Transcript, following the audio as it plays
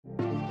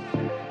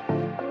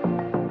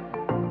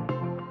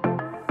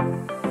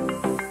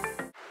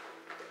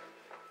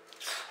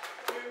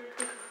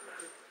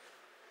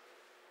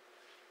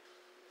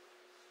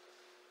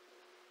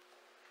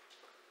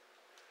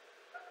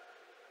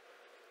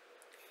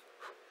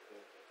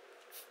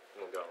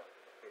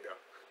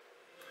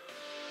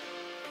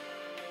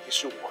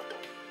是我的。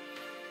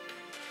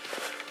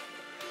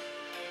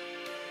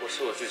我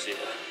是我自己的。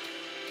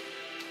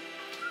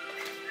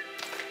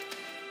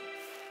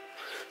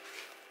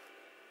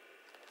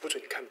不准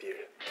你看别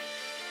人，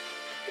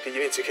你的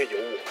眼里只可以有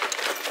我。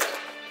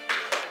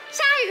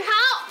夏雨豪。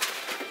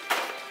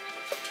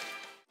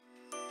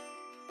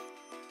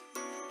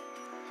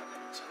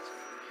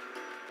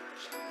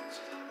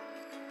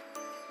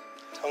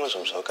 他们什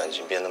么时候感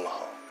情变那么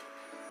好？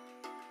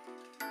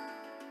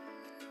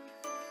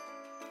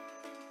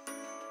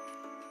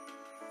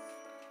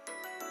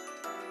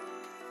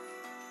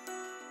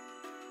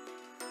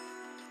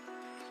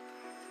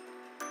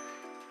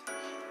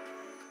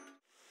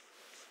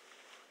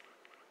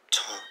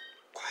저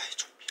과외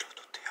좀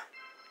미뤄도 돼요?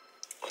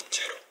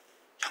 언제로?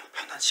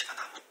 형편한 시간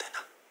아무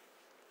때나.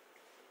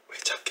 왜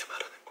작게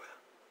말하는 거야?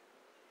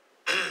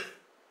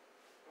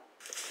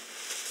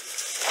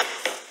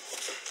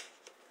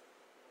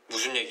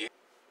 무슨 얘기?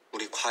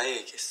 우리 과외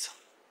얘기했어.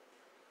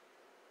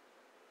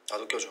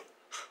 나도 껴줘.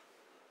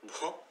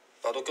 뭐?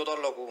 나도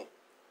껴달라고.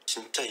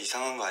 진짜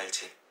이상한 거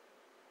알지?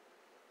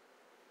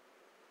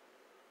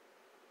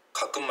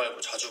 가끔 말고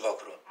자주 봐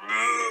그럼.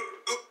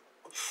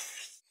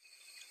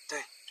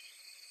 네.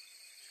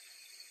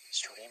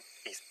 Shrimp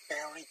is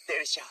very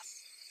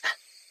delicious.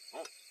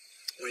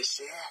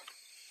 오이시.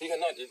 이거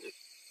나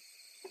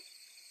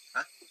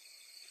아?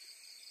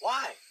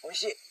 Why?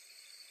 오이시.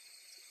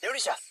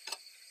 Delicious.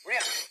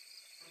 Real.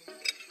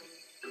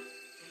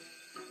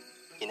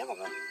 กินให้ผม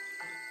หน่อย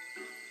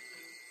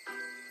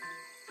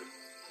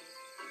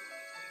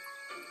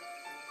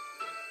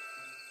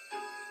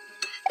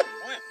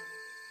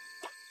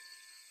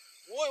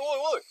โ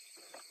อ้ย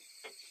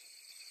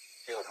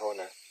พี่ขอโทษ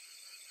นะ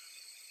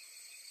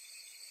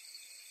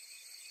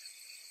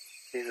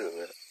พี่ถึง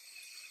อะ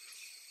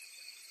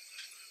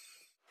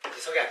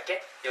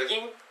소개할게.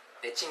 여긴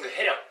내 친구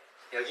혜령.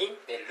 여긴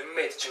내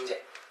룸메이트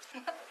준재.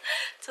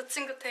 저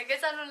친구 되게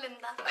잘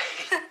어울린다.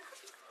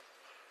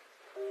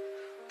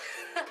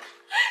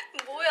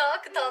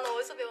 뭐야? 그 단어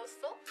어디서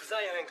배웠어?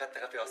 부산 여행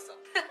갔다가 배웠어.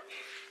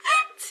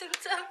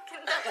 진짜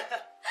웃긴다.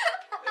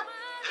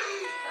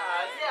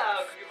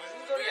 아니야, 그게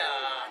무슨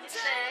소리야.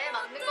 아닌데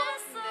맞는 거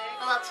같은데.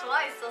 너 나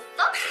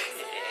좋아했었어?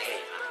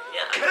 에이,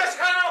 아니야. ไม่ได้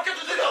ช้าแล้วแก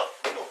จุดเดียว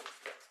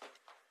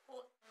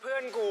เพื่อ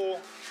นกู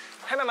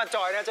ให้มันมาจ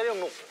อยนะจะได้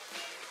หนุก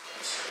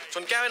ช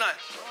นแก้วให้หน่อย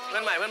เพื่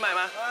อนใหม่มา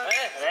มา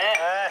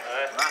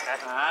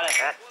หาเลย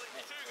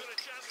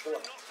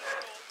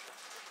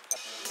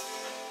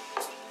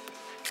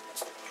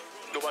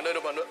ดูบอลด้วย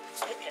1-0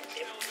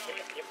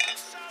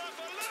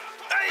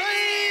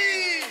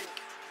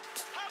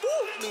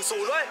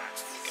ด้วย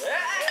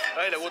เ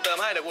ฮ้ยเดี๋ยวกูเติม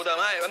ให้แป๊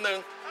บนึง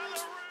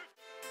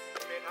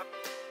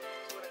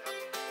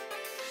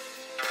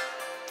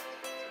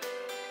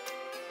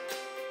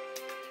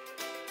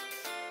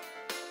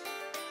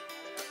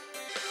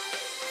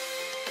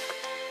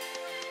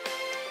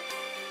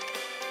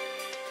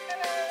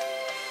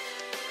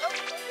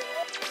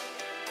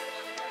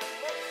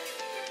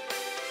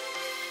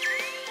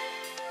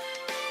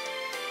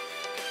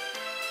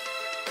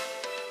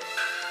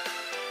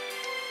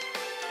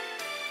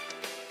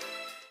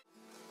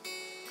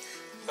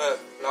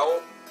แล้ว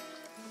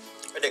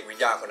ไอเด็กวิท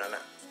ยาคนนั้นอ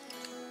ะ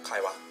ใคร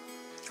วะ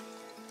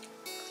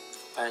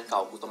แฟนเก่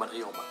ากูตอนมัธ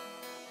ยมอ่ะ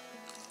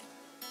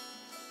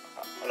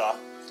เหรอ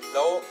แ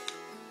ล้ว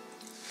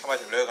ทำไม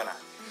ถึงเลิกกันอะ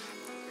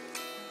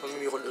มันไม่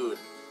มีคนอื่น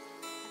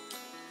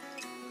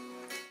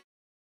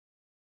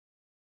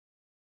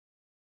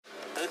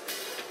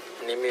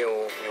อันนี้มิว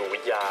วิ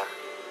ทยา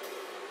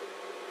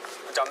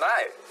จำได้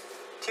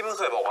ที่มึงเ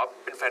คยบอกว่า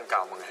เป็นแฟนเก่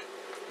ามึงไง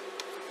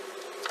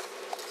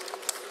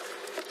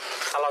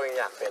ถ้าเรายัง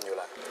อยากเป็นอยู่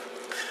ล่ะ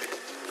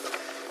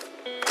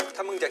ถ้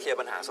ามึงจะเคลียร์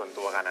ปัญหาส่วน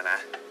ตัวกันนะ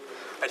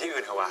ไปที่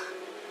อื่นเถอะวะ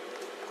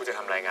กูจะท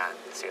ำรายงาน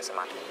เสียสม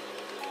าธิ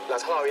แล้ว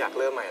ถ้าเราอยาก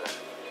เริ่มใหม่ล่ะ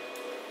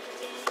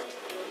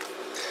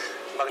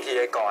บางที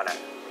ไอ้ก่อนอ่ะ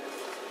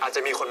อาจจะ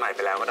มีคนใหม่ไป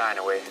แล้วก็ได้น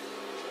ะเว้ย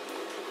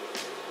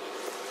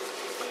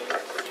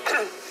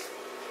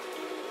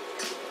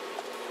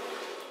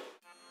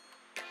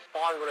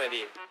ป้อนกูหน่อย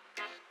ดิ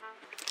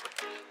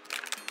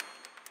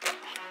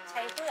ใ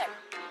ช้เพื่อน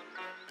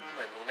เห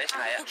มือนมึงไม่ใ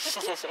ช้อ่ะ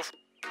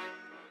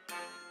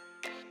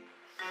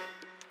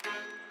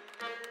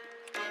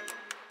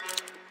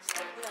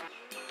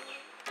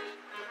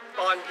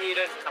ป้อนพี่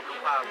ด้วยครับลูก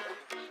ความ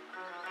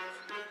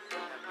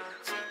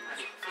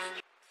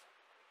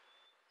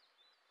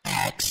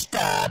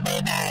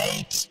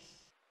Exterminate!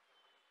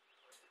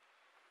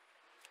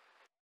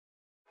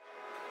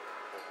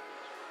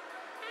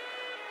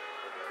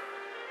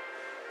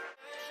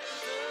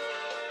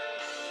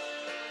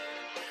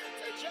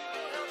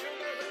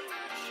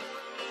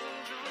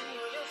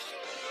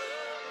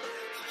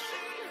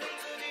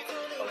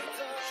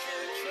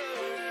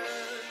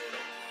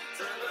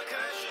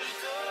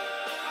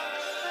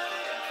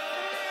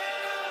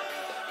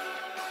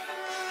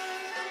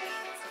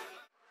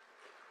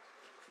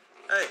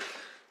 Hey,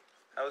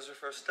 how was your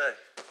first day?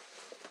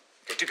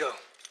 Good to go.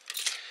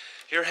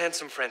 Your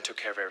handsome friend took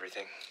care of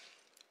everything.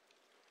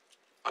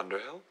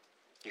 Underhill?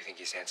 You think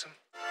he's handsome?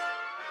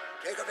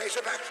 Take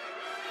evasive action.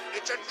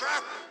 It's a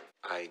trap.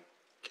 I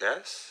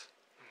guess.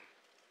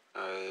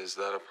 Is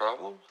that a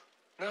problem?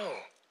 No.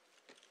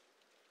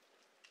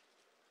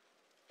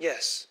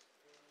 Yes.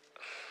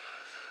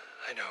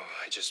 I know.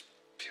 I just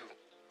feel.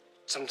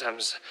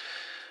 Sometimes.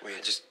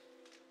 Wait.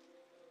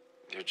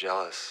 You're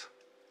jealous.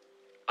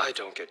 I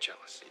don't get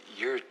jealous.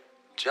 You're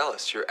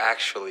jealous. You're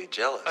actually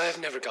jealous. I have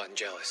never gotten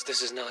jealous.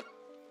 This is not.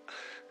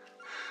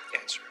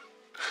 Answer.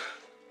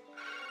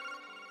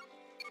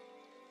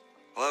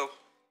 Hello?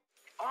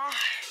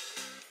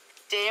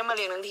 เจ๊มาเ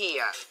รียนทั้งที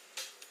อ่ะ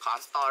ขอ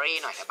สตอรี่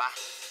หน่อยได้ปะ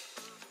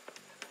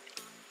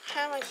แ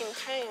ค่มากิน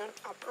แค่นี้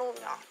อัพรูป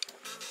เหรอ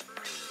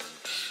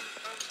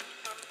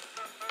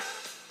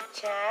แ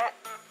ชะ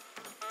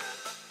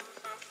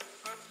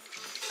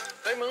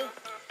เฮ้ยมึง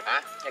อะ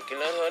อยากกิน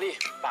เลอะเทอะดิ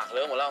ปากเล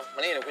อะหมดแล้วมา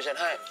นี่เดี๋ยวกูเช็ด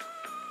ให้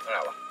อะไร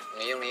วะ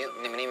นี่ตรงนี้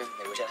นี่มานี่เ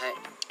ดี๋ยวกูเช็ดให้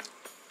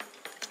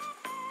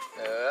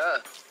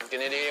กิน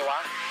ดีๆวะ